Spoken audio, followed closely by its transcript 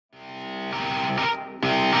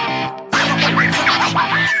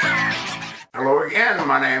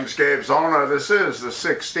my name's Gabe Zolna. This is the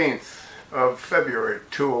 16th of February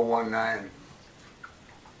 2019.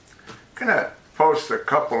 Gonna post a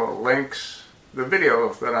couple of links. The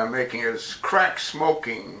video that I'm making is Crack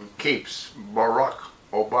Smoking Keeps Barack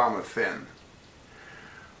Obama Thin.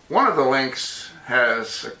 One of the links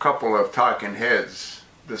has a couple of talking heads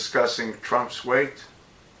discussing Trump's weight,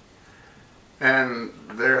 and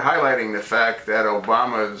they're highlighting the fact that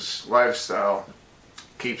Obama's lifestyle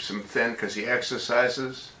keeps him thin because he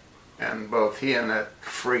exercises, and both he and that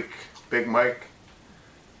freak Big Mike,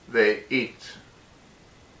 they eat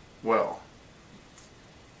well.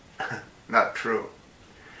 Not true.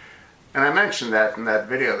 And I mentioned that in that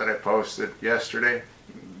video that I posted yesterday.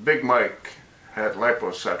 Big Mike had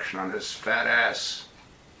liposuction on his fat ass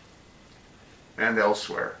and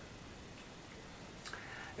elsewhere.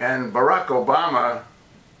 And Barack Obama,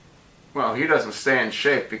 well, he doesn't stay in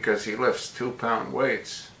shape because he lifts 2-pound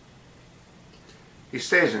weights. He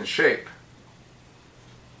stays in shape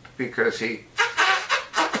because he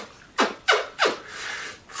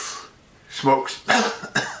smokes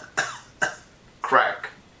crack.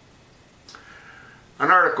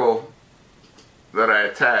 An article that I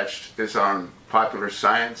attached is on Popular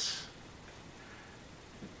Science,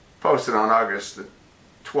 posted on August the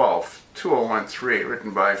 12th, 2013,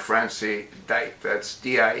 written by Francie Diep, that's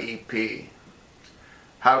D-I-E-P.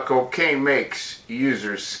 How Cocaine Makes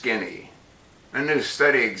Users Skinny. A new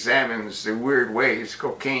study examines the weird ways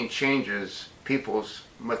cocaine changes people's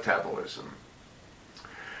metabolism.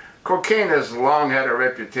 Cocaine has long had a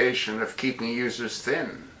reputation of keeping users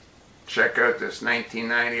thin. Check out this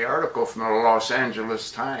 1990 article from the Los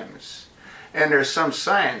Angeles Times. And there's some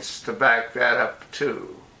science to back that up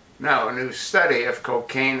too. Now, a new study of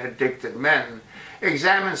cocaine-addicted men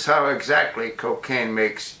examines how exactly cocaine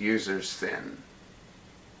makes users thin.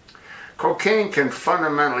 Cocaine can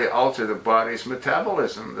fundamentally alter the body's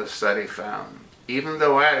metabolism, the study found. Even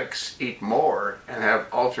though addicts eat more and have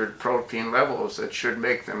altered protein levels that should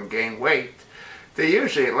make them gain weight, they're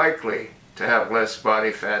usually likely to have less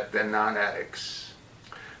body fat than non-addicts.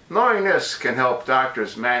 Knowing this can help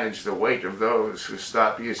doctors manage the weight of those who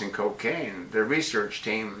stop using cocaine. The research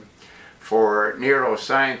team for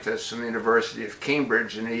neuroscientists from the University of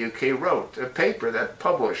Cambridge in the UK wrote a paper that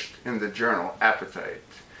published in the journal Appetite.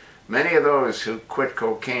 Many of those who quit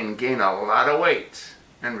cocaine gain a lot of weight,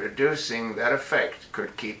 and reducing that effect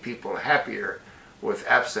could keep people happier with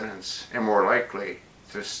abstinence and more likely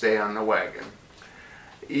to stay on the wagon.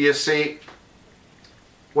 You see,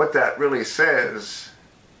 what that really says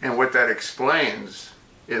and what that explains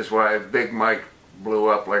is why Big Mike blew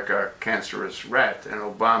up like a cancerous rat and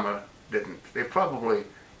Obama didn't. They probably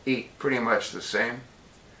eat pretty much the same.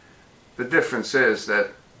 The difference is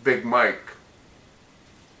that Big Mike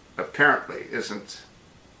apparently isn't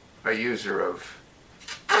a user of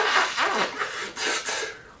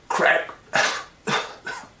crack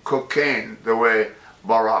cocaine the way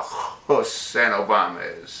Barack Hussein Obama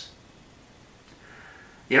is.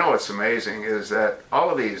 You know what's amazing is that all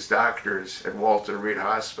of these doctors at Walter Reed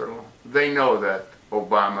Hospital, they know that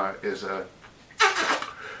Obama is a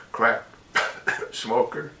crack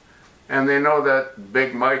smoker, and they know that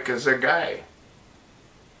Big Mike is a guy.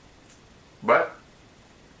 But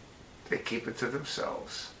they keep it to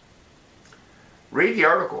themselves. Read the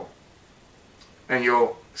article, and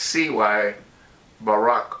you'll see why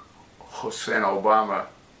Barack Hussein Obama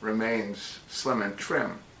remains slim and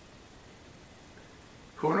trim.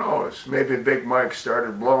 Who knows? Maybe Big Mike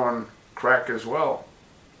started blowing crack as well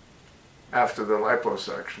after the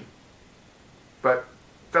liposuction. But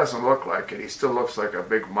doesn't look like it. He still looks like a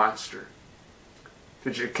big monster.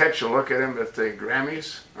 Did you catch a look at him at the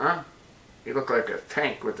Grammys? Huh? He looked like a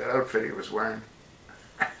tank with the outfit he was wearing.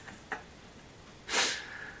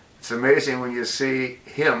 It's amazing when you see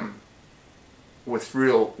him with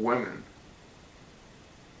real women.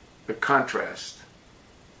 The contrast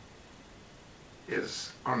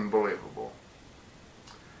is unbelievable.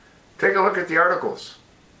 Take a look at the articles.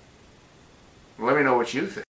 Let me know what you think.